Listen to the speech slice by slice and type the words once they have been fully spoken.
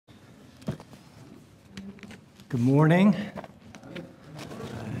Good morning.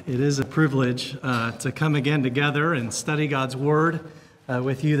 It is a privilege to come again together and study God's Word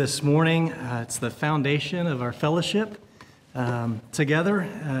with you this morning. It's the foundation of our fellowship together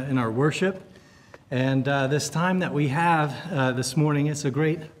in our worship. And this time that we have this morning, it's a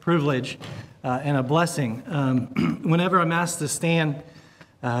great privilege and a blessing. Whenever I'm asked to stand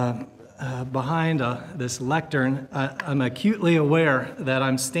behind this lectern, I'm acutely aware that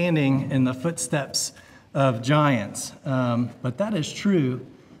I'm standing in the footsteps of giants. But that is true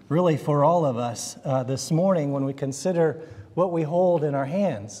really for all of us this morning when we consider what we hold in our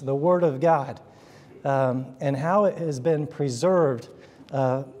hands, the Word of God, and how it has been preserved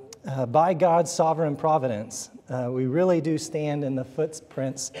by God's sovereign providence. We really do stand in the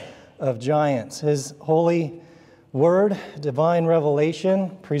footprints of giants. His holy Word, divine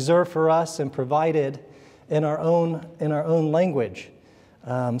revelation, preserved for us and provided in our own language.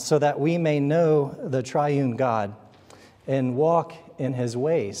 So that we may know the triune God and walk in His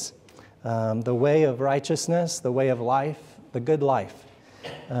ways, the way of righteousness, the way of life, the good life.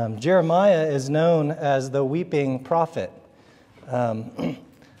 Jeremiah is known as the weeping prophet, and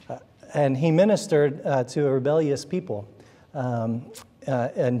he ministered to a rebellious people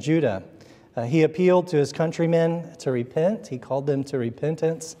in Judah. He appealed to his countrymen to repent. He called them to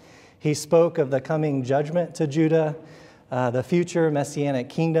repentance. He spoke of the coming judgment to Judah, the future messianic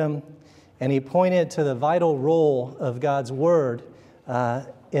kingdom, and he pointed to the vital role of God's Word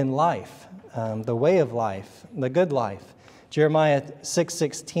in life, the way of life, the good life. Jeremiah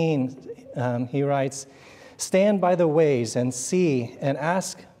 6:16, he writes, "Stand by the ways and see and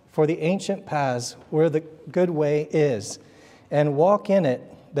ask for the ancient paths where the good way is, and walk in it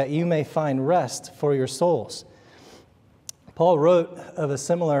that you may find rest for your souls." Paul wrote of a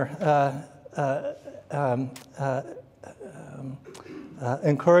similar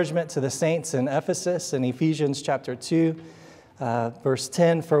encouragement to the saints in Ephesus in Ephesians chapter 2, verse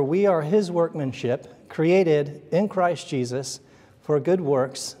 10, "For we are His workmanship, created in Christ Jesus for good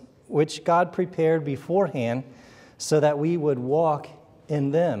works, which God prepared beforehand so that we would walk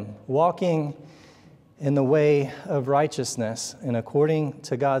in them," walking in the way of righteousness and according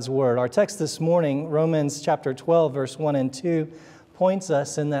to God's Word. Our text this morning, Romans chapter 12, verse 1 and 2, points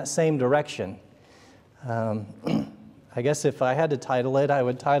us in that same direction. I guess if I had to title it, I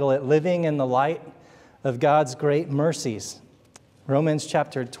would title it "Living in the Light of God's Great Mercies." Romans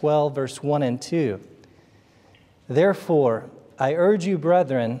chapter 12, verse 1 and 2. "Therefore, I urge you,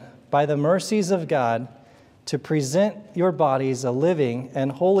 brethren, by the mercies of God, to present your bodies a living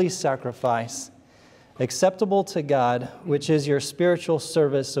and holy sacrifice, acceptable to God, which is your spiritual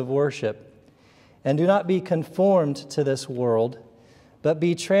service of worship. And do not be conformed to this world, but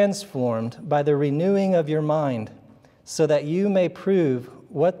be transformed by the renewing of your mind, so that you may prove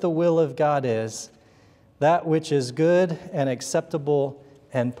what the will of God is, that which is good and acceptable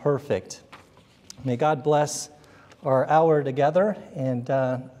and perfect." May God bless our hour together, and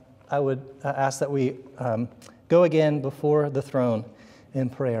I would ask that we go again before the throne in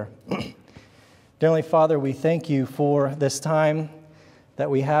prayer. Dear Heavenly Father, we thank you for this time that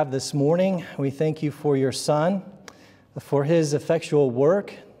we have this morning. We thank you for your Son, for His effectual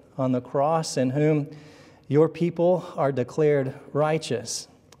work on the cross, in whom your people are declared righteous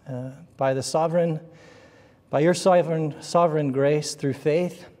by your sovereign grace through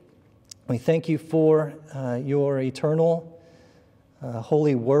faith. We thank you for your eternal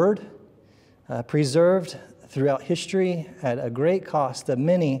holy Word, preserved throughout history at a great cost of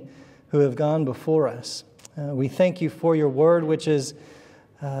many who have gone before us. We thank you for your Word, which is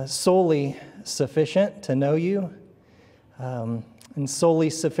solely sufficient to know you, and solely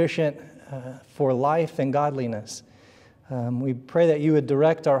sufficient for life and godliness. We pray that you would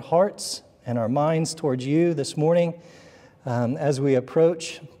direct our hearts and our minds towards you this morning as we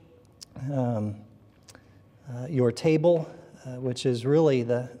approach your table, which is really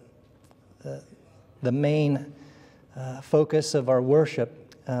the main focus of our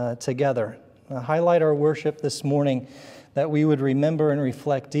worship together. Highlight our worship this morning, that we would remember and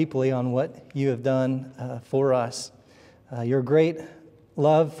reflect deeply on what you have done for us. Your great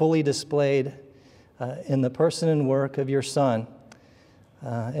love fully displayed in the person and work of your Son,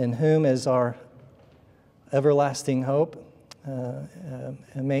 in whom is our everlasting hope. And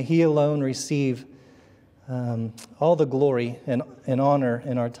may He alone receive all the glory and honor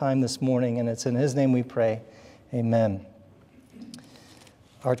in our time this morning, and it's in His name we pray. Amen.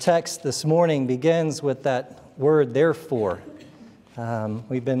 Our text this morning begins with that word, therefore.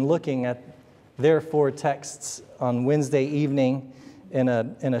 We've been looking at therefore texts on Wednesday evening in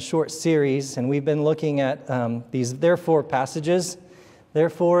a short series, and we've been looking at these therefore passages.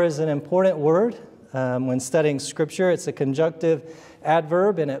 Therefore is an important word When studying Scripture, it's a conjunctive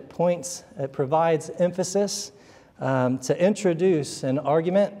adverb, and it provides emphasis to introduce an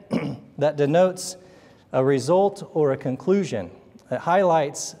argument that denotes a result or a conclusion. It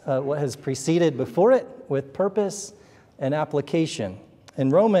highlights what has preceded before it with purpose and application. In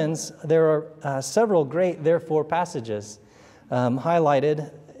Romans, there are several great therefore passages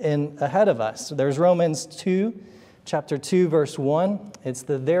highlighted ahead of us. There's Romans 2, chapter 2, verse 1. It's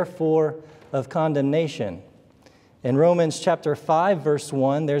the therefore of condemnation. In Romans chapter 5, verse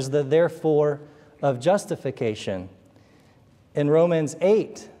 1, there's the therefore of justification. In Romans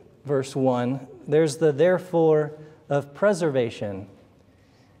 8, verse 1, there's the therefore of preservation.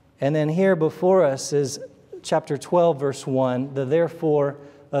 And then here before us is chapter 12, verse 1, the therefore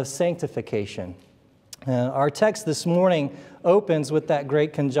of sanctification. Our text this morning opens with that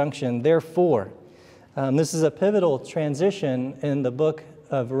great conjunction, therefore. This is a pivotal transition in the book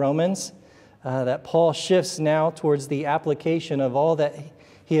of Romans that Paul shifts now towards the application of all that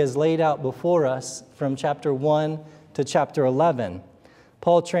he has laid out before us from chapter 1 to chapter 11.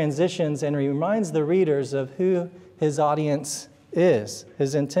 Paul transitions and reminds the readers of who his audience is,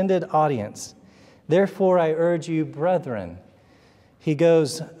 his intended audience. Therefore, I urge you, brethren. He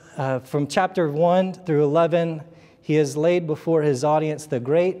goes from chapter 1 through 11, he has laid before his audience the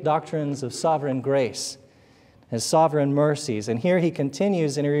great doctrines of sovereign grace, his sovereign mercies. And here he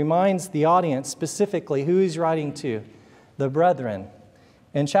continues and he reminds the audience specifically who he's writing to, the brethren.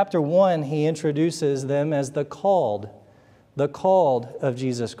 In chapter 1, he introduces them as the called of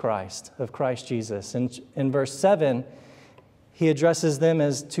Jesus Christ, of Christ Jesus. And in verse 7, he addresses them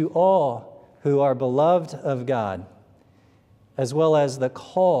as to all who are beloved of God, as well as the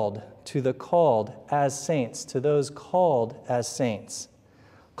called, to the called as saints, to those called as saints.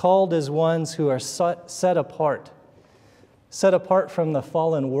 Called as ones who are set apart from the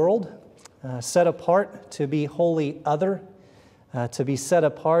fallen world, set apart to be wholly other, to be set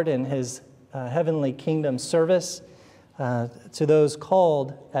apart in his heavenly kingdom service, to those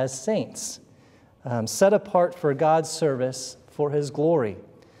called as saints, set apart for God's service for his glory.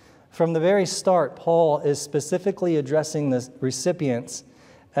 From the very start, Paul is specifically addressing the recipients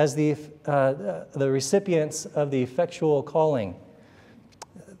as the recipients of the effectual calling.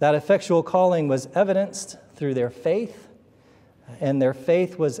 That effectual calling was evidenced through their faith, and their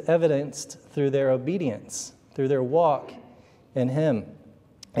faith was evidenced through their obedience, through their walk in him,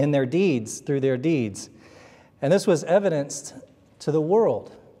 and their deeds, through their deeds. And this was evidenced to the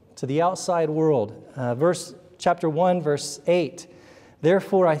world, to the outside world. Chapter 1, verse 8,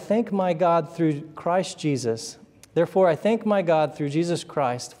 Therefore I thank my God through Jesus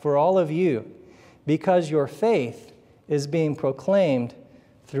Christ for all of you, because your faith is being proclaimed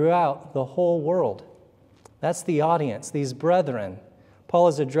throughout the whole world. That's the audience, these brethren Paul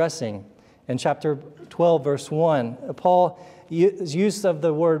is addressing in chapter 12, verse 1. Paul's use of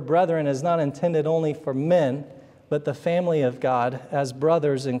the word brethren is not intended only for men, but the family of God as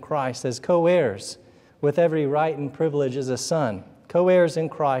brothers in Christ, as co-heirs with every right and privilege as a son. Co-heirs in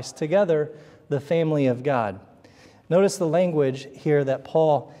Christ, together the family of God. Notice the language here that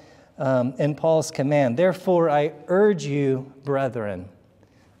Paul, in Paul's command. Therefore, I urge you, brethren.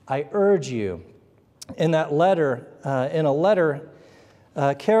 I urge you. In that letter,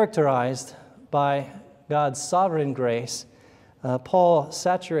 characterized by God's sovereign grace, Paul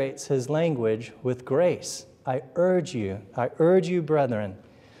saturates his language with grace. I urge you, brethren.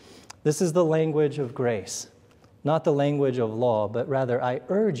 This is the language of grace, not the language of law, but rather, I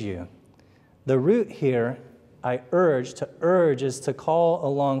urge you. The root here, I urge, to urge is to call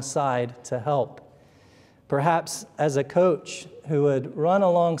alongside to help. Perhaps as a coach who would run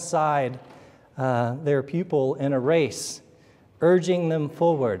alongside their pupil in a race, urging them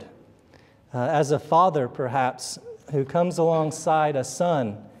forward. As a father, perhaps, who comes alongside a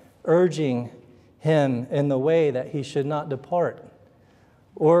son, urging him in the way that he should not depart.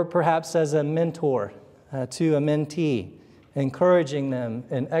 Or perhaps as a mentor to a mentee, encouraging them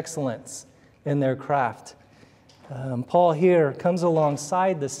in excellence in their craft. Paul here comes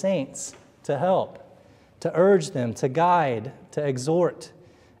alongside the saints to help, to urge them, to guide, to exhort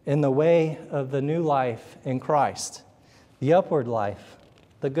in the way of the new life in Christ, the upward life,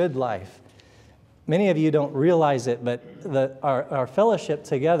 the good life. Many of you don't realize it, but our fellowship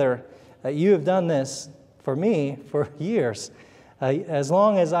together, you have done this for me for years. As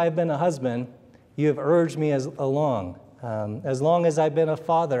long as I've been a husband, you have urged me along. As long as I've been a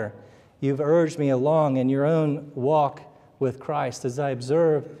father, you've urged me along in your own walk with Christ as I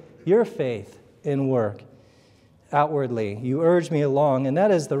observe your faith in work outwardly. You urge me along, and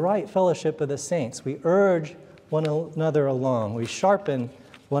that is the right fellowship of the saints. We urge one another along. We sharpen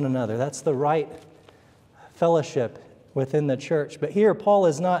one another. That's the right fellowship within the church. But here, Paul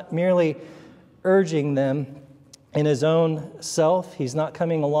is not merely urging them in his own self. He's not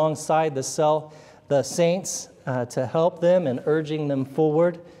coming alongside the saints to help them and urging them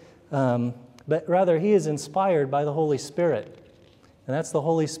forward. But rather, he is inspired by the Holy Spirit. And that's the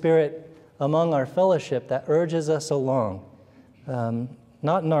Holy Spirit among our fellowship that urges us along.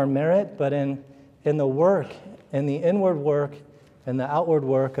 Not in our merit, but in the work, in the inward work and the outward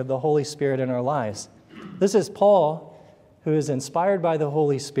work of the Holy Spirit in our lives. This is Paul, who is inspired by the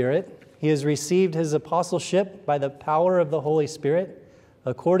Holy Spirit. He has received his apostleship by the power of the Holy Spirit,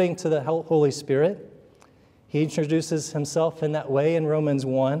 according to the Holy Spirit. He introduces himself in that way in Romans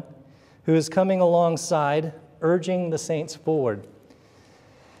 1, who is coming alongside, urging the saints forward.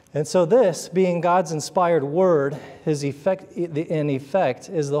 And so this, being God's inspired word, in effect,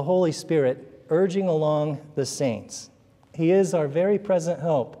 is the Holy Spirit urging along the saints. He is our very present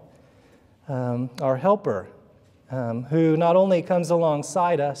help, our helper, who not only comes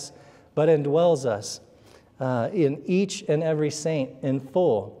alongside us, but indwells us in each and every saint in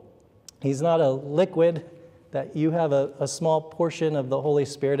full. He's not a liquid that you have a small portion of the Holy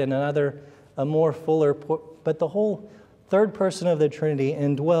Spirit and another, a more fuller, but the whole third person of the Trinity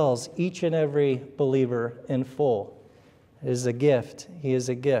indwells each and every believer in full. It is a gift. He is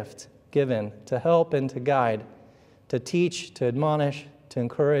a gift given to help and to guide, to teach, to admonish, to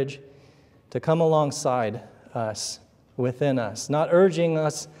encourage, to come alongside us, within us, not urging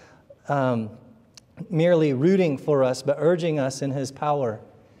us, merely rooting for us, but urging us in his power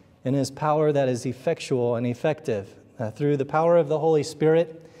that is effectual and effective. Through the power of the Holy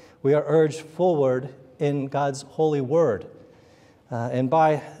Spirit, we are urged forward in God's holy word.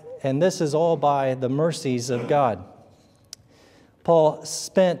 And this is all by the mercies of God. Paul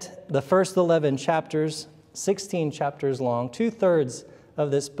spent the first 11 chapters, 16 chapters long, 2/3 of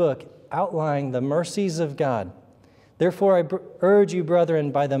this book outlining the mercies of God. Therefore, I urge you,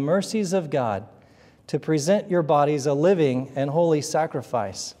 brethren, by the mercies of God, to present your bodies a living and holy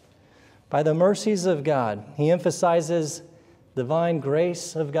sacrifice. By the mercies of God, he emphasizes divine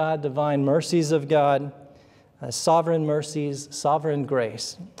grace of God, divine mercies of God, sovereign mercies, sovereign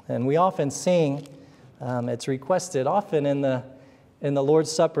grace. And we often sing, it's requested often in the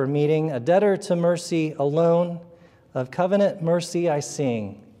Lord's Supper meeting, a debtor to mercy alone, of covenant mercy I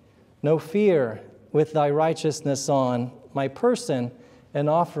sing. No fear with thy righteousness on, my person an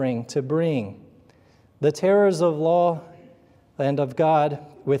offering to bring. The terrors of law and of God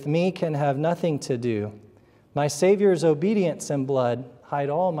with me can have nothing to do. My Savior's obedience and blood hide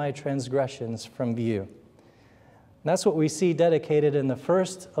all my transgressions from view. And that's what we see dedicated in the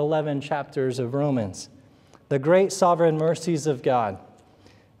first 11 chapters of Romans. The great sovereign mercies of God.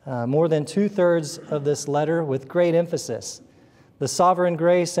 More than 2/3 of this letter with great emphasis. The sovereign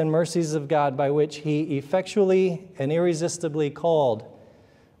grace and mercies of God by which he effectually and irresistibly called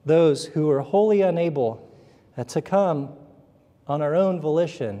those who were wholly unable to come on our own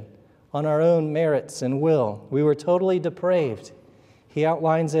volition, on our own merits and will. We were totally depraved. He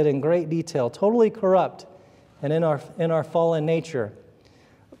outlines it in great detail, totally corrupt and in our fallen nature,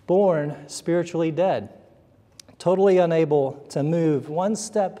 born spiritually dead, totally unable to move one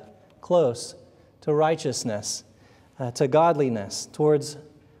step close to righteousness, to godliness, towards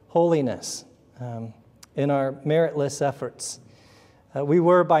holiness in our meritless efforts. We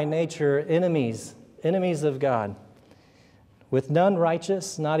were by nature enemies of God. With none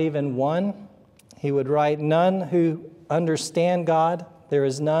righteous, not even one. He would write, none who understand God. There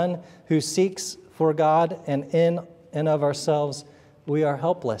is none who seeks for God, and in and of ourselves we are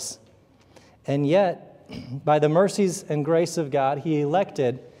helpless. And yet, by the mercies and grace of God, he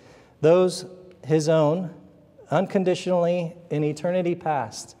elected those his own unconditionally in eternity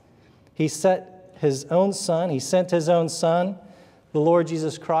past. He sent his own Son, the Lord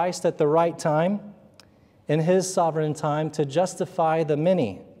Jesus Christ, at the right time, in his sovereign time, to justify the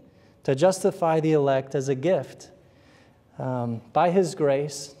many, to justify the elect as a gift by his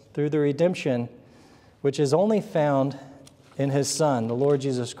grace through the redemption which is only found in his Son, the Lord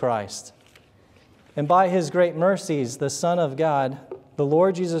Jesus Christ. And by his great mercies, the Son of God, the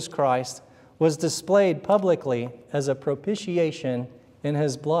Lord Jesus Christ, was displayed publicly as a propitiation in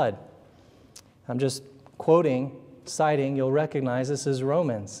his blood. I'm just citing, you'll recognize this is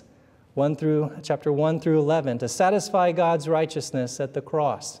Romans chapter 1 through 11, to satisfy God's righteousness at the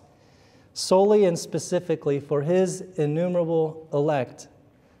cross, solely and specifically for his innumerable elect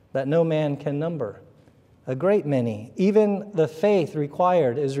that no man can number. A great many. Even the faith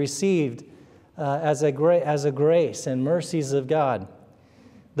required is received as a grace and mercies of God.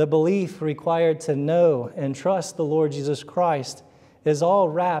 The belief required to know and trust the Lord Jesus Christ is all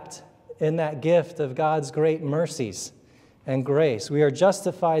wrapped in that gift of God's great mercies and grace. We are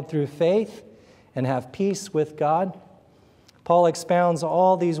justified through faith and have peace with God. Paul expounds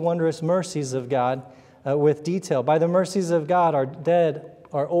all these wondrous mercies of God with detail. By the mercies of God,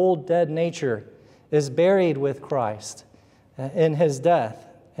 our old dead nature is buried with Christ in his death,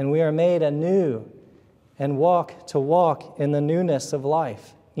 and we are made anew and walk in the newness of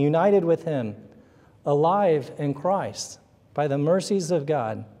life, united with him, alive in Christ by the mercies of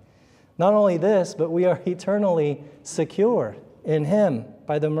God. Not only this, but we are eternally secure in him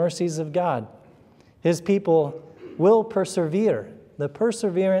by the mercies of God. His people will persevere, the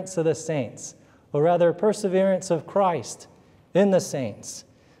perseverance of the saints, or rather perseverance of Christ in the saints,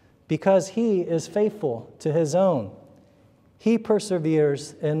 because he is faithful to his own. He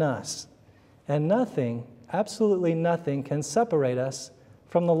perseveres in us, and nothing, absolutely nothing, can separate us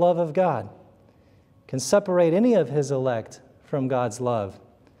from the love of God, can separate any of his elect from God's love.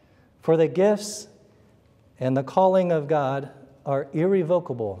 For the gifts and the calling of God are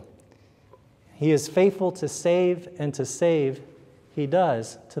irrevocable. He is faithful to save, and to save he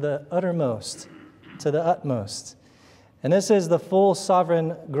does to the uttermost, to the utmost. And this is the full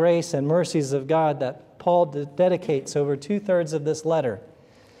sovereign grace and mercies of God that Paul dedicates over 2/3 of this letter.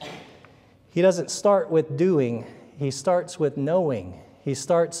 He doesn't start with doing, he starts with knowing. He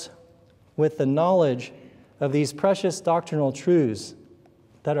starts with the knowledge of these precious doctrinal truths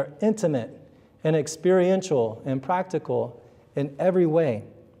that are intimate and experiential and practical in every way.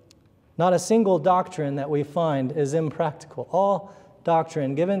 Not a single doctrine that we find is impractical. All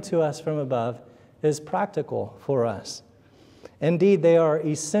doctrine given to us from above is practical for us. Indeed, they are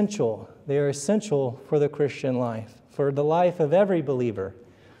essential. They are essential for the Christian life, for the life of every believer.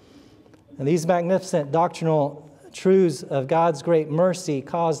 And these magnificent doctrinal truths of God's great mercy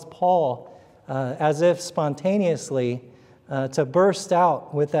caused Paul, as if spontaneously, to burst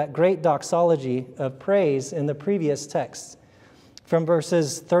out with that great doxology of praise in the previous text, from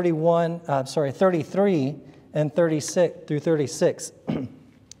verses 33 and 36 through 36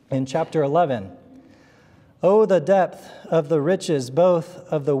 in chapter 11. Oh, the depth of the riches, both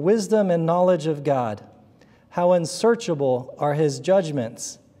of the wisdom and knowledge of God! How unsearchable are his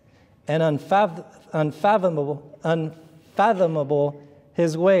judgments, and unfathomable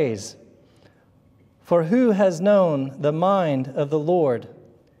his ways. For who has known the mind of the Lord?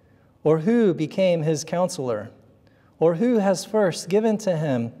 Or who became his counselor? Or who has first given to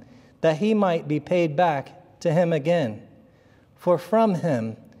him that he might be paid back to him again? For from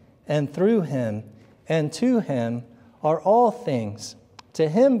him and through him and to him are all things. To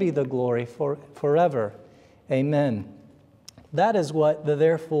him be the glory forever. Amen. That is what the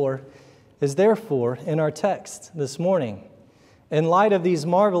therefore is therefore in our text this morning. In light of these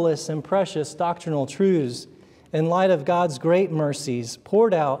marvelous and precious doctrinal truths, in light of God's great mercies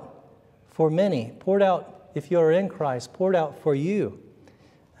poured out for many, poured out if you are in Christ, poured out for you,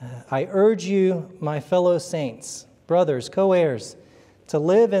 I urge you, my fellow saints, brothers, co-heirs, to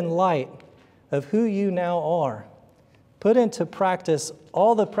live in light of who you now are. Put into practice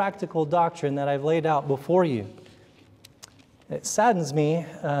all the practical doctrine that I've laid out before you. It saddens me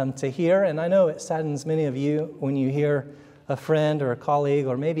to hear, and I know it saddens many of you when you hear a friend or a colleague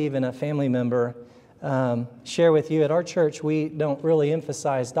or maybe even a family member share with you, at our church, we don't really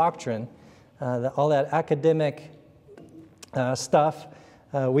emphasize doctrine, all that academic stuff.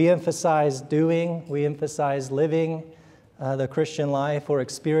 We emphasize doing, we emphasize living the Christian life or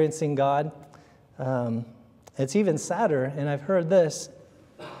experiencing God. It's even sadder, and I've heard this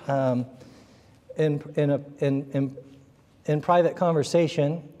in private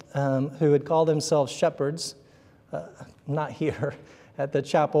conversation, who would call themselves shepherds, not here at the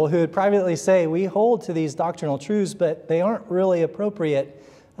chapel, who would privately say, we hold to these doctrinal truths, but they aren't really appropriate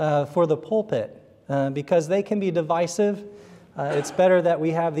for the pulpit because they can be divisive. It's better that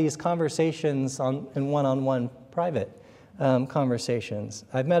we have these conversations in one-on-one private conversations.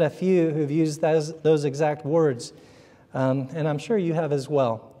 I've met a few who've used those exact words, and I'm sure you have as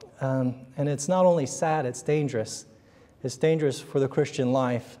well. And it's not only sad, it's dangerous. It's dangerous for the Christian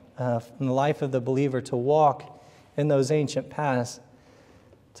life, in the life of the believer, to walk in those ancient paths.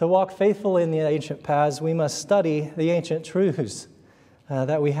 To walk faithfully in the ancient paths, we must study the ancient truths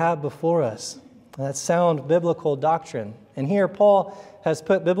that we have before us. That's sound biblical doctrine. And here Paul has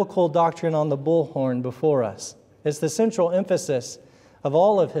put biblical doctrine on the bullhorn before us. It's the central emphasis of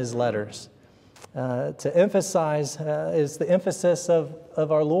all of his letters. To emphasize is the emphasis of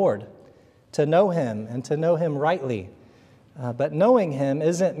our Lord, to know him and to know him rightly. But knowing him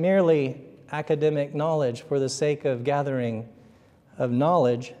isn't merely academic knowledge for the sake of gathering of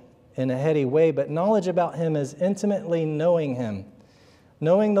knowledge in a heady way, but knowledge about him is intimately knowing him,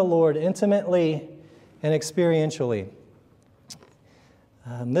 knowing the Lord intimately and experientially.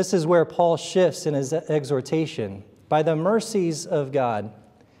 This is where Paul shifts in his exhortation. By the mercies of God,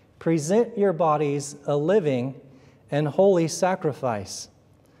 present your bodies a living and holy sacrifice.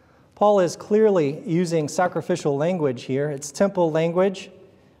 Paul is clearly using sacrificial language here. It's temple language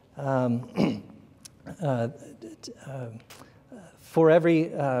for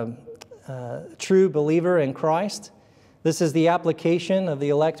every true believer in Christ. This is the application of the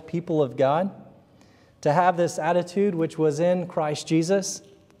elect people of God. To have this attitude which was in Christ Jesus,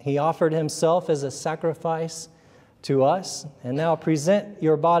 he offered himself as a sacrifice to us. And now present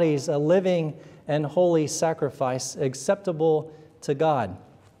your bodies a living and holy sacrifice acceptable to God.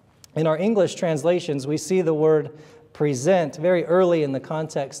 In our English translations, we see the word present very early in the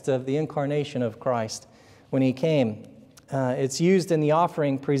context of the incarnation of Christ when he came. It's used in the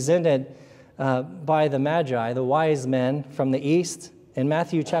offering presented by the Magi, the wise men from the east, in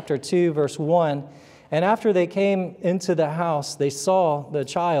Matthew chapter 2, verse 1. And after they came into the house, they saw the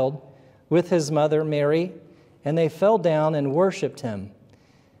child with his mother Mary, and they fell down and worshipped him.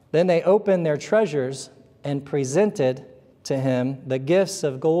 Then they opened their treasures and presented to him the gifts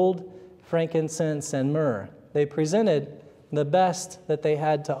of gold, frankincense, and myrrh. They presented the best that they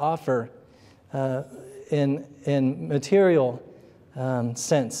had to offer in material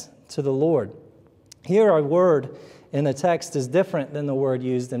sense to the Lord. Here our word in the text is different than the word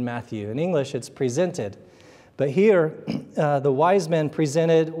used in Matthew. In English, it's presented. But here, the wise men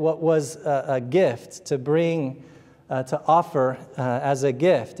presented what was a gift to bring, to offer as a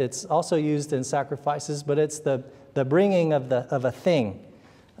gift. It's also used in sacrifices, but it's the bringing of a thing,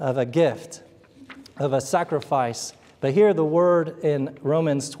 of a gift, of a sacrifice. But here, the word in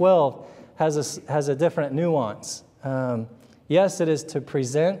Romans 12 has a different nuance. Yes, it is to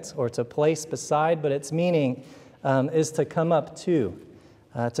present or to place beside, but its meaning is to come up to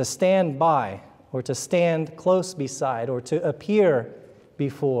stand by, or to stand close beside, or to appear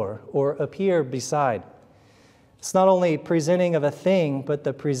before, or appear beside. It's not only presenting of a thing, but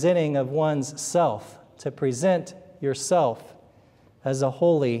the presenting of one's self, to present yourself as a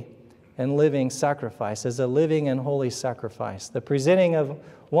holy and living sacrifice, as a living and holy sacrifice. The presenting of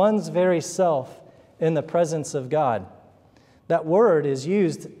one's very self in the presence of God. That word is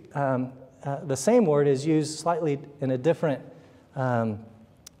used, the same word is used slightly in a different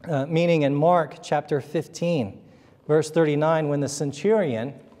meaning in Mark chapter 15, verse 39, when the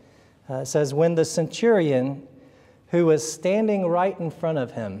centurion, says, when the centurion who was standing right in front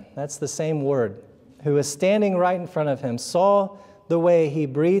of him, that's the same word, who was standing right in front of him, saw the way he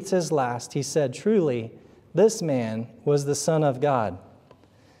breathed his last, he said, truly, this man was the Son of God.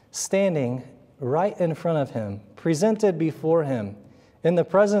 Standing right in front of him, presented before him, in the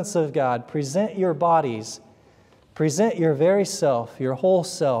presence of God, present your bodies, present your very self, your whole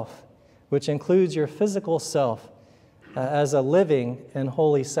self, which includes your physical self, as a living and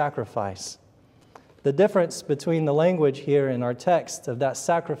holy sacrifice. The difference between the language here in our text of that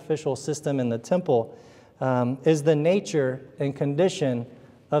sacrificial system in the temple is the nature and condition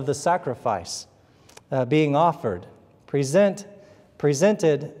of the sacrifice being offered, presented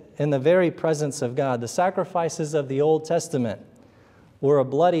in the very presence of God. The sacrifices of the Old Testament were a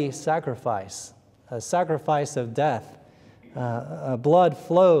bloody sacrifice, a sacrifice of death. Blood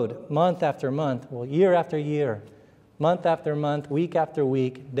flowed month after month, year after year, month after month, week after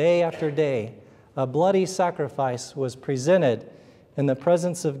week, day after day. A bloody sacrifice was presented in the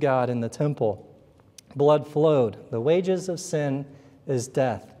presence of God in the temple. Blood flowed. The wages of sin is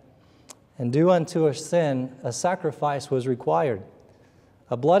death. And due unto a sin, a sacrifice was required.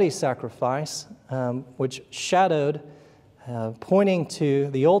 A bloody sacrifice, which shadowed, pointing to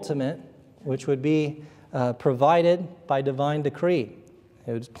the ultimate, which would be provided by divine decree.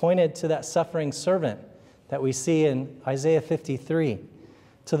 It was pointed to that suffering servant that we see in Isaiah 53,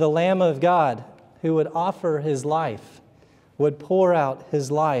 to the Lamb of God who would offer his life, would pour out his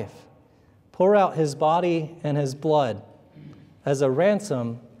life, pour out his body and his blood as a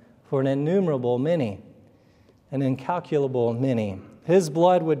ransom for an innumerable many, an incalculable many. His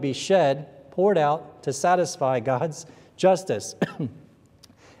blood would be shed, poured out to satisfy God's justice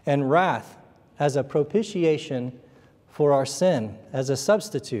and wrath as a propitiation for our sin, as a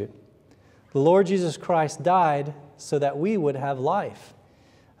substitute. The Lord Jesus Christ died so that we would have life.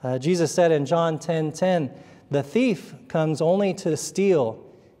 Jesus said in John 10:10, the thief comes only to steal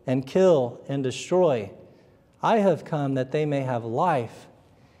and kill and destroy. I have come that they may have life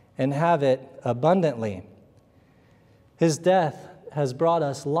and have it abundantly. His death has brought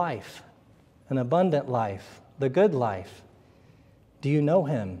us life, an abundant life, the good life. Do you know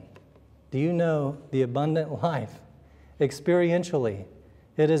him? Do you know the abundant life experientially?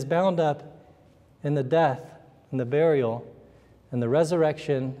 It is bound up in the death and the burial and the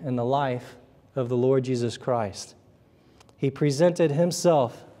resurrection and the life of the Lord Jesus Christ. He presented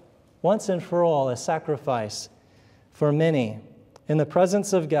himself once and for all a sacrifice for many in the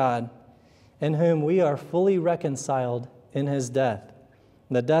presence of God, in whom we are fully reconciled in his death,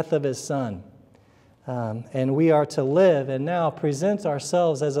 the death of his Son. And we are to live and now present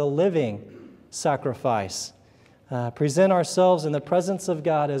ourselves as a living sacrifice. Present ourselves in the presence of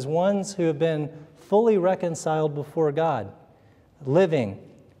God as ones who have been fully reconciled before God, living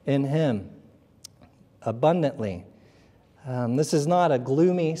in him abundantly. This is not a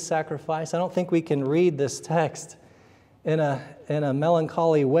gloomy sacrifice. I don't think we can read this text in a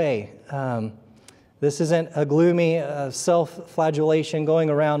melancholy way. This isn't a gloomy self-flagellation going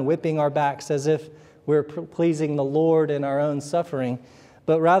around whipping our backs as if we're pleasing the Lord in our own suffering,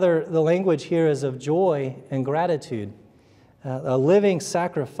 but rather the language here is of joy and gratitude, a living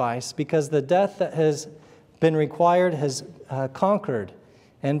sacrifice, because the death that has been required has conquered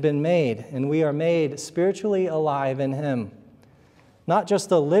and been made, and we are made spiritually alive in him. Not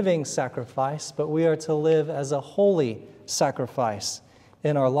just a living sacrifice, but we are to live as a holy sacrifice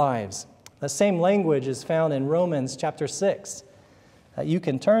in our lives. The same language is found in Romans chapter 6. You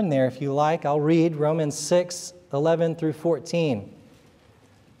can turn there if you like. I'll read Romans 6, 11 through 14.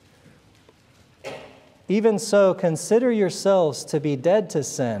 Even so, consider yourselves to be dead to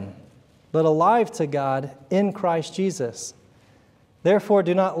sin, but alive to God in Christ Jesus. Therefore,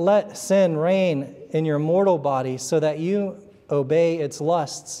 do not let sin reign in your mortal body so that you obey its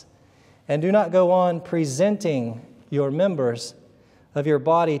lusts, and do not go on presenting your members of your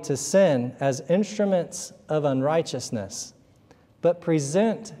body to sin as instruments of unrighteousness, but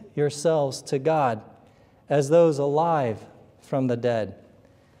present yourselves to God as those alive from the dead,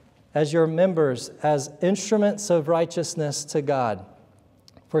 as your members as instruments of righteousness to God.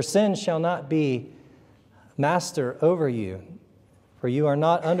 For sin shall not be master over you, for you are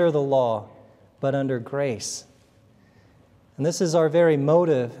not under the law, but under grace. And this is our very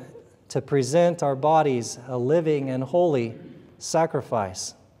motive, to present our bodies a living and holy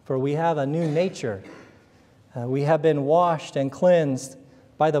sacrifice. For we have a new nature. We have been washed and cleansed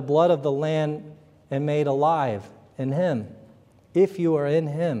by the blood of the Lamb and made alive in him. If you are in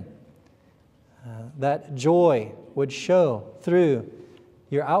him, that joy would show through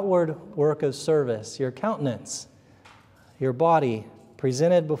your outward work of service, your countenance, your body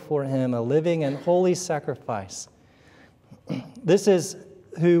presented before him, a living and holy sacrifice. This is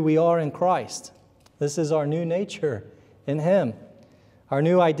who we are in Christ. This is our new nature in him. Our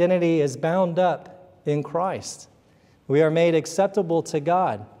new identity is bound up in Christ. We are made acceptable to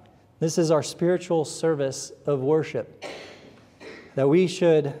God. This is our spiritual service of worship. That we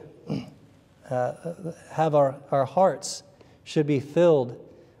should have our hearts should be filled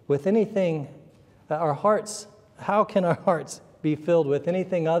with anything. How can our hearts be filled with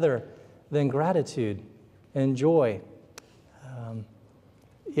anything other than gratitude and joy?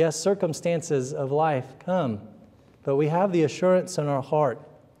 Yes, circumstances of life come, but we have the assurance in our heart.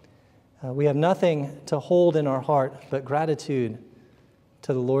 We have nothing to hold in our heart but gratitude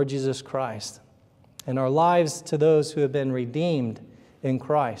to the Lord Jesus Christ, and our lives to those who have been redeemed in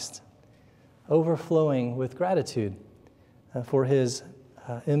Christ, overflowing with gratitude for his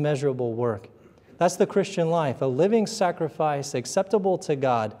immeasurable work. That's the Christian life, a living sacrifice acceptable to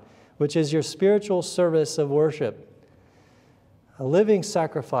God, which is your spiritual service of worship. A living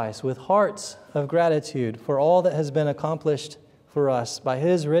sacrifice with hearts of gratitude for all that has been accomplished for us by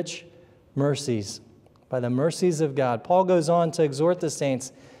his rich mercies, by the mercies of God. Paul goes on to exhort the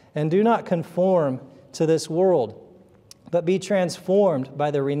saints, and do not conform to this world, but be transformed by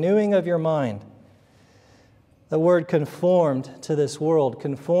the renewing of your mind. The word conformed to this world,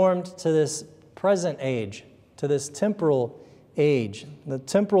 conformed to this present age, to this temporal age, the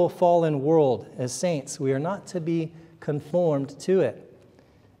temporal fallen world. As saints, we are not to be conformed to it,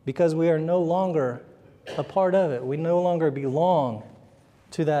 because we are no longer a part of it. We no longer belong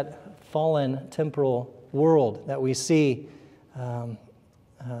to that fallen temporal world that we see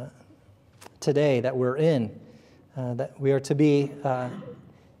today, that we're in. That we are to be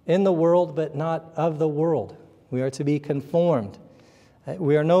in the world, but not of the world. We are to be conformed.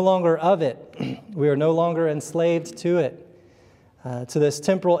 We are no longer of it. We are no longer enslaved to it. To this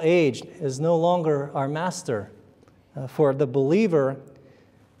temporal age is no longer our master. For the believer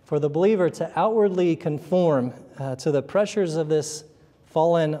to outwardly conform to the pressures of this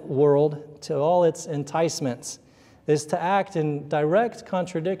fallen world, to all its enticements, is to act in direct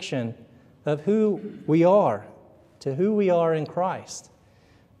contradiction of who we are, to who we are in Christ.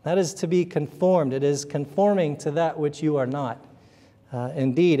 That is to be conformed. It is conforming to that which you are not.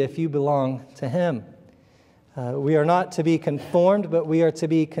 indeed, if you belong to Him. We are not to be conformed, but we are to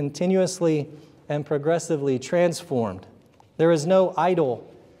be continuously and progressively transformed. There is no idle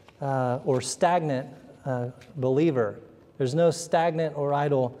or stagnant believer. There's no stagnant or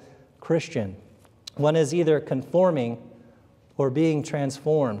idle Christian. One is either conforming or being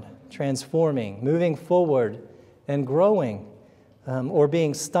transformed, transforming, moving forward and growing, or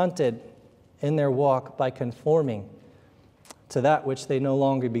being stunted in their walk by conforming to that which they no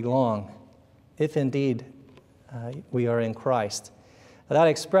longer belong, if indeed we are in Christ. That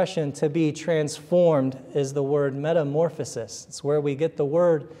expression, to be transformed, is the word metamorphosis. It's where we get the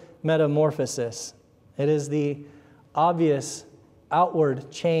word metamorphosis. It is the obvious outward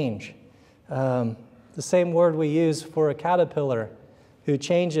change. The same word we use for a caterpillar who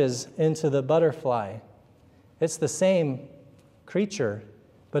changes into the butterfly. It's the same creature,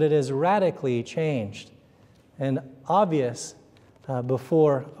 but it is radically changed and obvious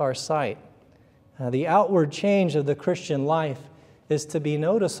before our sight. The outward change of the Christian life is to be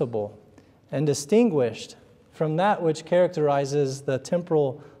noticeable and distinguished from that which characterizes the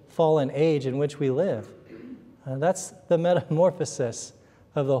temporal fallen age in which we live. That's the metamorphosis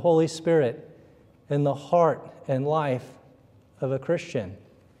of the Holy Spirit in the heart and life of a Christian.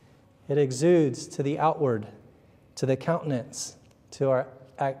 It exudes to the outward, to the countenance, to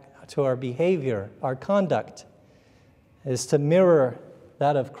our behavior, our conduct. It is to mirror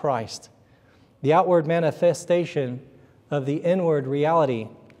that of Christ. The outward manifestation of the inward reality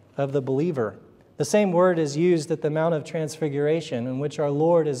of the believer. The same word is used at the Mount of Transfiguration, in which our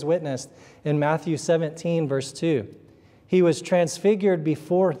Lord is witnessed in Matthew 17, verse 2. He was transfigured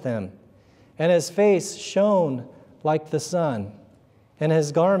before them, and his face shone like the sun, and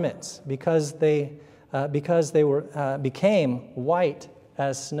his garments, because they became white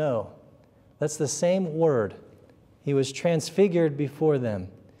as snow. That's the same word. He was transfigured before them.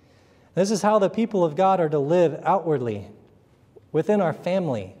 This is how the people of God are to live outwardly, within our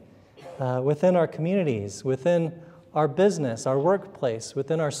family, within our communities, within our business, our workplace,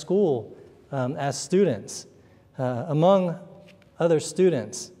 within our school, as students, among other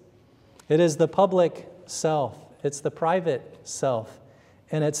students. It is the public self, it's the private self,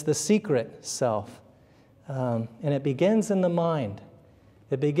 and it's the secret self. And it begins in the mind.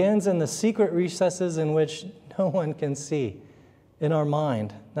 It begins in the secret recesses in which no one can see, in our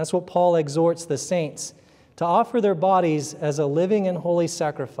mind. That's what Paul exhorts the saints to offer their bodies as a living and holy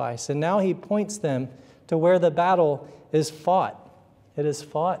sacrifice. And now he points them to where the battle is fought. It is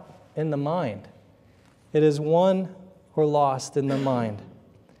fought in the mind. It is won or lost in the mind.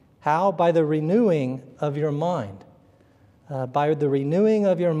 How? By the renewing of your mind. By the renewing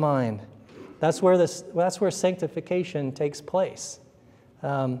of your mind. That's where sanctification takes place.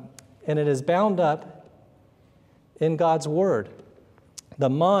 And it is bound up in God's Word. The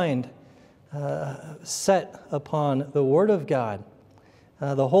mind set upon the Word of God.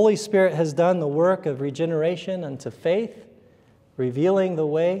 The Holy Spirit has done the work of regeneration unto faith, revealing the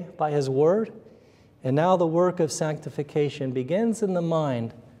way by His Word. And now the work of sanctification begins in the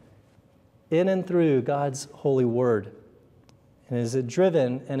mind, in and through God's holy Word, and is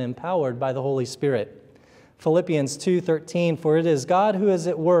driven and empowered by the Holy Spirit. Philippians 2:13, for it is God who is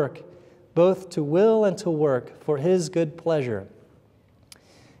at work, both to will and to work for His good pleasure.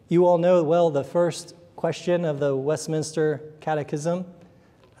 You all know well the first question of the Westminster Catechism.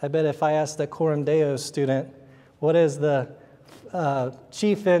 I bet if I asked a Coram Deo student, what is the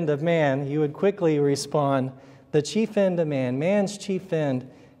chief end of man, you would quickly respond, the chief end of man, man's chief end,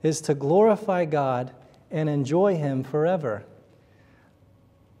 is to glorify God and enjoy Him forever.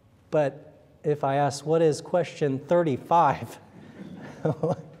 But if I ask, what is question 35?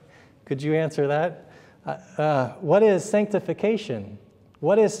 Could you answer that? What is sanctification?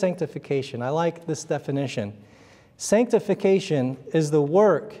 What is sanctification? I like this definition. Sanctification is the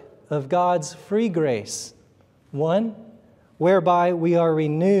work of God's free grace. 1, whereby we are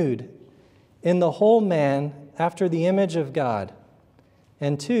renewed in the whole man after the image of God.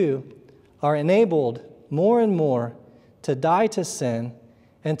 And 2, are enabled more and more to die to sin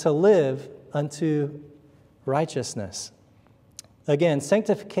and to live unto righteousness. Again,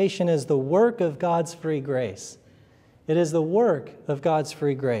 sanctification is the work of God's free grace. It is the work of God's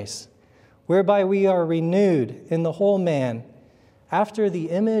free grace, whereby we are renewed in the whole man after the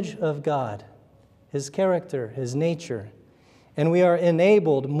image of God, His character, His nature, and we are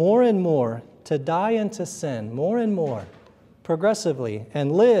enabled more and more to die unto sin, more and more, progressively,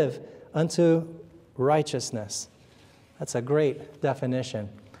 and live unto righteousness. That's a great definition.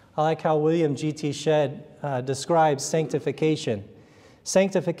 I like how William G.T. Shedd describes sanctification.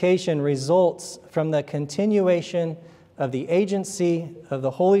 Sanctification results from the continuation of the agency of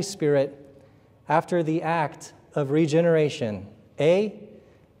the Holy Spirit after the act of regeneration. A,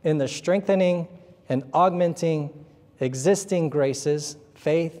 in the strengthening and augmenting existing graces,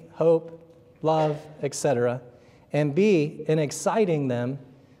 faith, hope, love, etc. And B, in exciting them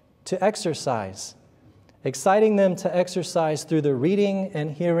to exercise. Exciting them to exercise through the reading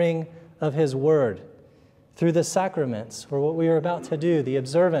and hearing of His Word, through the sacraments, or what we are about to do, the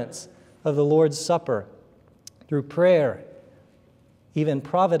observance of the Lord's Supper, through prayer, even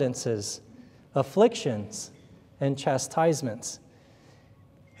providences, afflictions, and chastisements.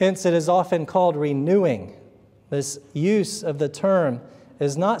 Hence, it is often called renewing. This use of the term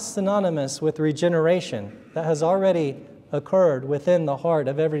is not synonymous with regeneration that has already occurred within the heart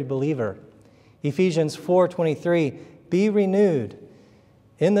of every believer. Ephesians 4:23, be renewed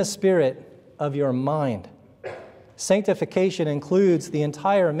in the spirit of your mind. Sanctification includes the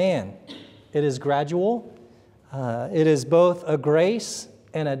entire man. It is gradual. It is both a grace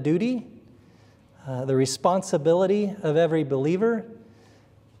and a duty, the responsibility of every believer.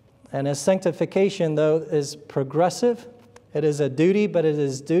 And as sanctification, though, is progressive, it is a duty, but it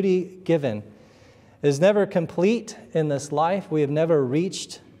is duty given. It is never complete in this life. We have never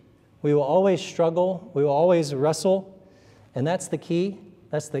reached. We will always struggle. We will always wrestle. And that's the key.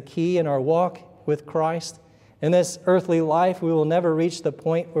 That's the key in our walk with Christ. In this earthly life, we will never reach the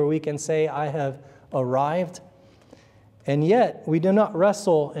point where we can say, I have arrived. And yet, we do not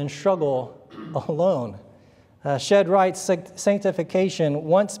wrestle and struggle alone. Shedd writes, sanctification,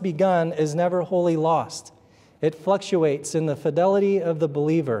 once begun, is never wholly lost. It fluctuates in the fidelity of the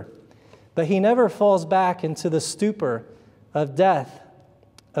believer. But he never falls back into the stupor of death,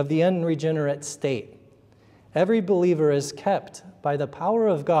 of the unregenerate state. Every believer is kept by the power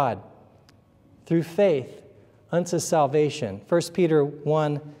of God through faith unto salvation. 1 Peter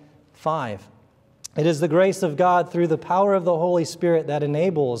 1:5. It is the grace of God through the power of the Holy Spirit that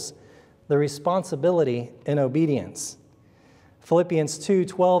enables the responsibility in obedience. Philippians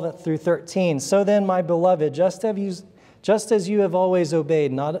 2:12 through 13. So then, my beloved, just as you have always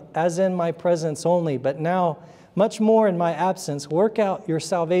obeyed, not as in my presence only, but now much more in my absence, work out your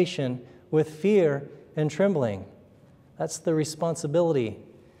salvation with fear and trembling. That's the responsibility.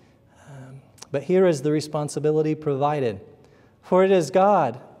 But here is the responsibility provided. For it is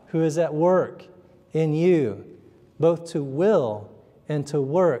God who is at work in you, both to will and to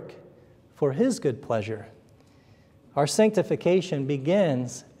work for His good pleasure. Our sanctification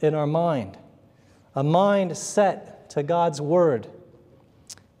begins in our mind, a mind set to God's Word.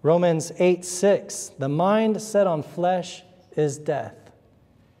 Romans 8:6, the mind set on flesh is death.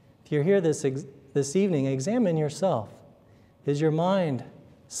 If you're here this evening, examine yourself. Is your mind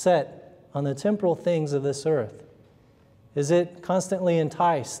set on the temporal things of this earth? Is it constantly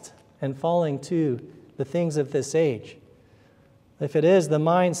enticed and falling to the things of this age? If it is, the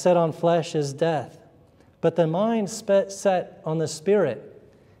mind set on flesh is death. But the mind set on the Spirit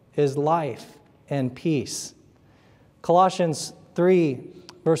is life and peace. Colossians 3,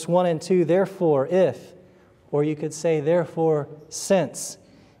 verse 1 and 2, therefore, if, or you could say, therefore, since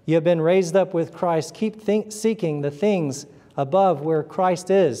you have been raised up with Christ, keep seeking the things above where Christ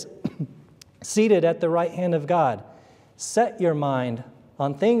is, seated at the right hand of God. Set your mind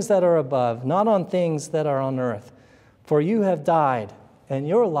on things that are above, not on things that are on earth. For you have died, and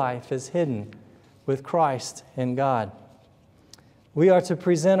your life is hidden with Christ in God. We are to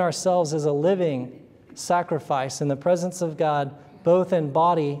present ourselves as a living sacrifice in the presence of God, both in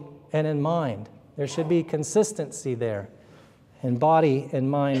body and in mind. There should be consistency there, in body and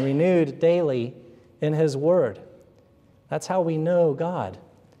mind, renewed daily in His Word. That's how we know God.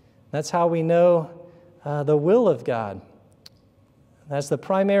 That's how we know the will of God. That's the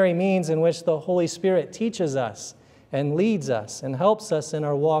primary means in which the Holy Spirit teaches us and leads us and helps us in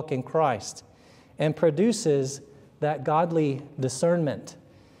our walk in Christ and produces that godly discernment.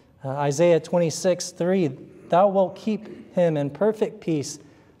 Isaiah 26:3, thou wilt keep him in perfect peace,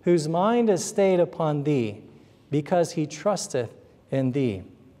 whose mind is stayed upon thee, because he trusteth in thee.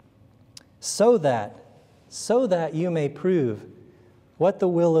 So that you may prove what the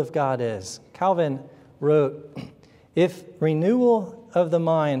will of God is. Calvin wrote, if renewal of the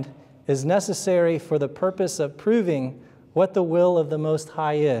mind is necessary for the purpose of proving what the will of the Most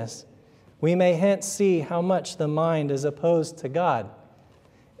High is, we may hence see how much the mind is opposed to God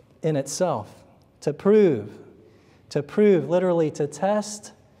in itself. To prove, literally to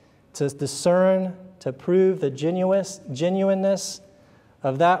test, to discern, to prove the genuineness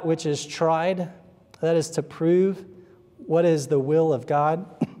of that which is tried, that is to prove what is the will of God.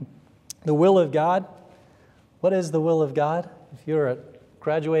 The will of God. What is the will of God? If you're a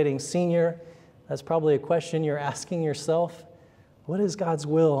graduating senior That's probably a question you're asking yourself. What is God's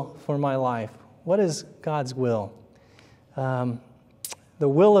will for my life? What is God's will? The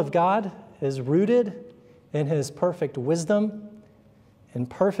will of God is rooted in His perfect wisdom. In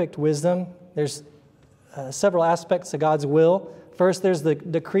perfect wisdom, there's several aspects of God's will. First, there's the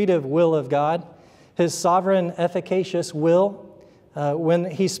decretive will of God, His sovereign, efficacious will. When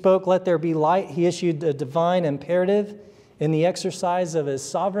He spoke, "Let there be light," He issued a divine imperative in the exercise of His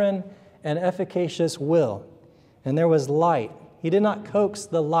sovereign and efficacious will. And there was light. He did not coax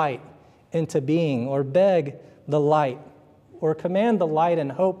the light into being or beg the light or command the light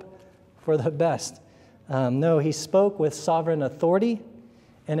and hope for the best. No, He spoke with sovereign authority,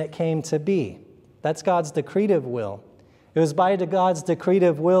 and it came to be. That's God's decretive will. It was by God's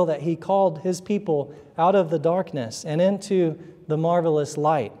decretive will that He called His people out of the darkness and into the marvelous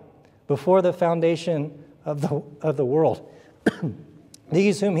light before the foundation of the world.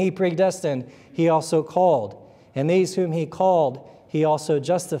 These whom He predestined, He also called. And these whom He called, He also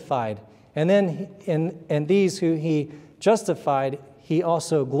justified. And these who He justified, He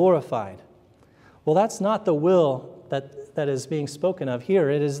also glorified. Well, that's not the will that is being spoken of here.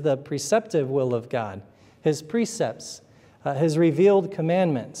 It is the preceptive will of God, His precepts, His revealed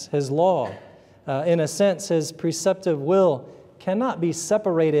commandments, His law. In a sense, His preceptive will cannot be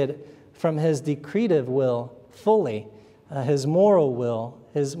separated from His decretive will fully, His moral will,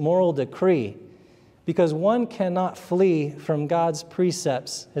 His moral decree, because one cannot flee from God's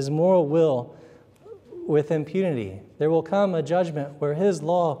precepts, His moral will, with impunity. There will come a judgment where His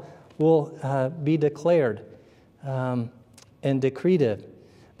law will be declared and decretive.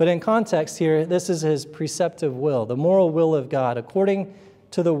 But in context here, this is His preceptive will, the moral will of God, according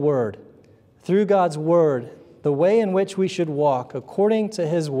to the Word. Through God's Word, the way in which we should walk according to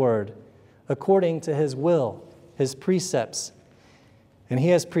His Word, according to His will, His precepts. And He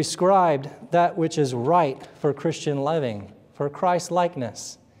has prescribed that which is right for Christian living, for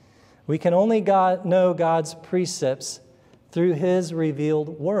Christ-likeness. We can only know God's precepts through His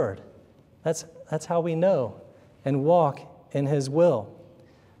revealed Word. That's how we know and walk in His will.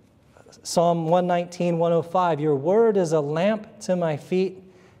 Psalm 119, 105, "Your word is a lamp to my feet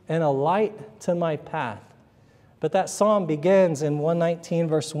and a light to my path." But that psalm begins in 119,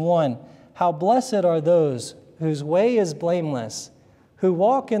 verse 1, "How blessed are those whose way is blameless, who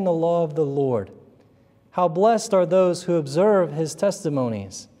walk in the law of the Lord. How blessed are those who observe His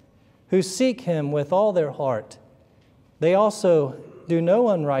testimonies, who seek Him with all their heart. They also do no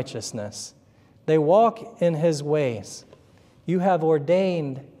unrighteousness. They walk in His ways. You have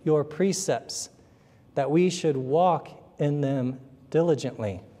ordained your precepts, that we should walk in them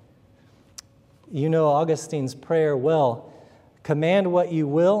diligently." You know Augustine's prayer well. "Command what you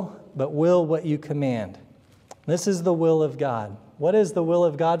will, but will what you command." This is the will of God. What is the will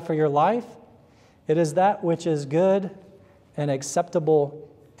of God for your life? It is that which is good and acceptable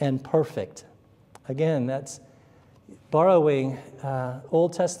and perfect. Again, that's borrowing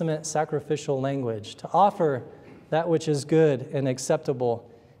Old Testament sacrificial language to offer that which is good and acceptable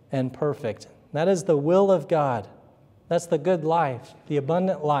and perfect. That is the will of God. That's the good life, the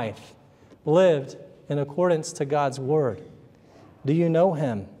abundant life, lived in accordance to God's Word. Do you know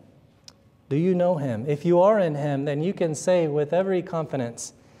Him? Do you know Him? If you are in Him, then you can say with every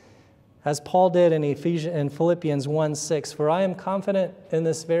confidence, as Paul did in Philippians 1:6, "For I am confident in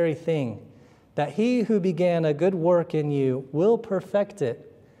this very thing, that He who began a good work in you will perfect it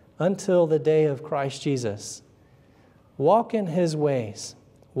until the day of Christ Jesus." Walk in His ways.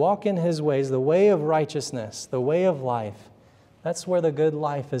 Walk in His ways, the way of righteousness, the way of life. That's where the good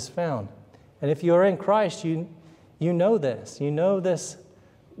life is found. And if you are in Christ, you know this. You know this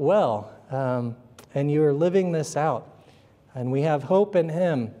well, and you are living this out. And we have hope in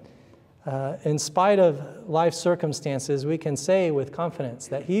Him. In spite of life circumstances, we can say with confidence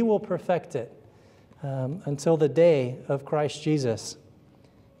that He will perfect it until the day of Christ Jesus,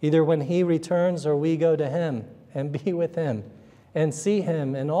 either when He returns or we go to Him and be with Him and see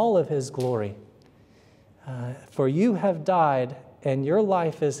Him in all of His glory. For you have died, and your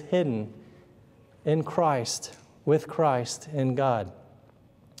life is hidden in Christ, with Christ in God.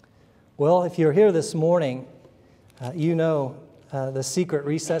 Well, if you're here this morning, you know the secret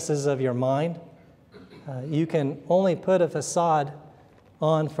recesses of your mind. You can only put a facade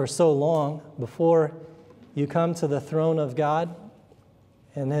on for so long before you come to the throne of God.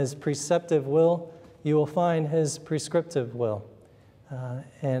 In His preceptive will, you will find His prescriptive will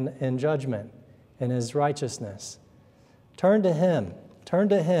and judgment and His righteousness. Turn to Him. Turn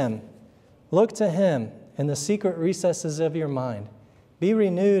to Him. Look to Him in the secret recesses of your mind. Be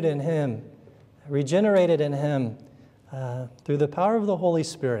renewed in Him, regenerated in Him through the power of the Holy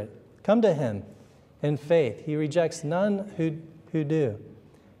Spirit. Come to Him. in faith. He rejects none who do.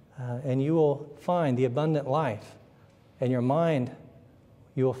 And you will find the abundant life. In your mind,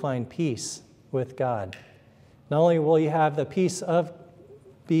 you will find peace with God. Not only will you have the peace of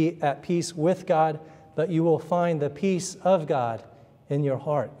be at peace with God, but you will find the peace of God in your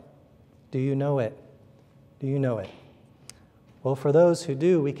heart. Do you know it? Do you know it? Well, for those who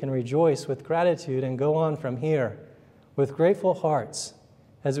do, we can rejoice with gratitude and go on from here with grateful hearts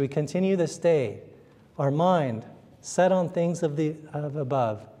as we continue this day, our mind set on things of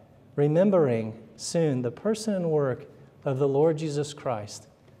above, remembering soon the person and work of the Lord Jesus Christ,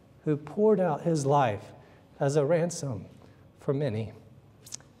 who poured out his life as a ransom for many.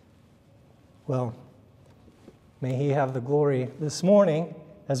 Well, may he have the glory this morning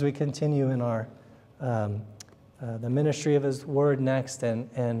as we continue in our the ministry of his word next,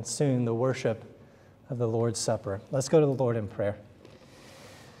 and soon the worship of the Lord's Supper. Let's go to the Lord in prayer.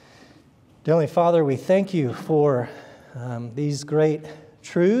 Dear Heavenly Father, we thank you for these great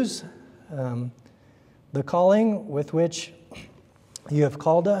truths, the calling with which you have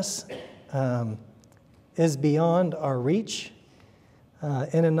called us is beyond our reach.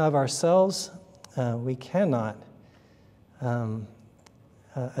 In and of ourselves, we cannot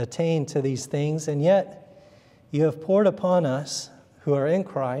attain to these things, and yet you have poured upon us who are in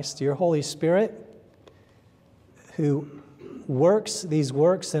Christ your Holy Spirit, who works these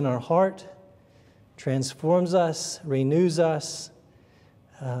works in our heart, transforms us, renews us.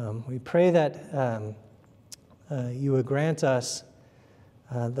 We pray that you would grant us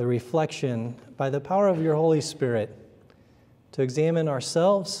the reflection by the power of your Holy Spirit to examine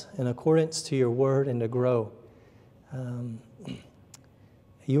ourselves in accordance to your word and to grow.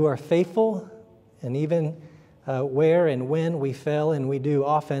 You are faithful, and even where and when we fail, and we do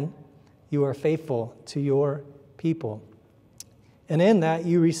often, you are faithful to your people. And in that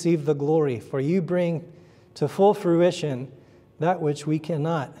you receive the glory, for you bring to full fruition that which we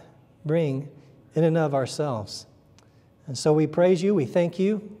cannot bring in and of ourselves. And so we praise you, we thank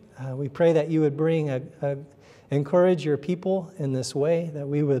you. We pray that you would encourage your people in this way, that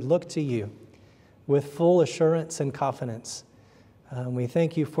we would look to you with full assurance and confidence. We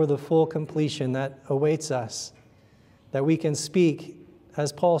thank you for the full completion that awaits us, that we can speak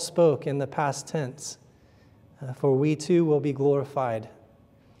as Paul spoke in the past tense, for we too will be glorified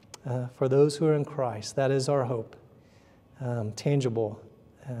for those who are in Christ. That is our hope, tangible,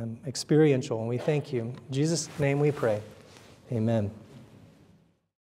 experiential, and we thank you. In Jesus' name we pray. Amen.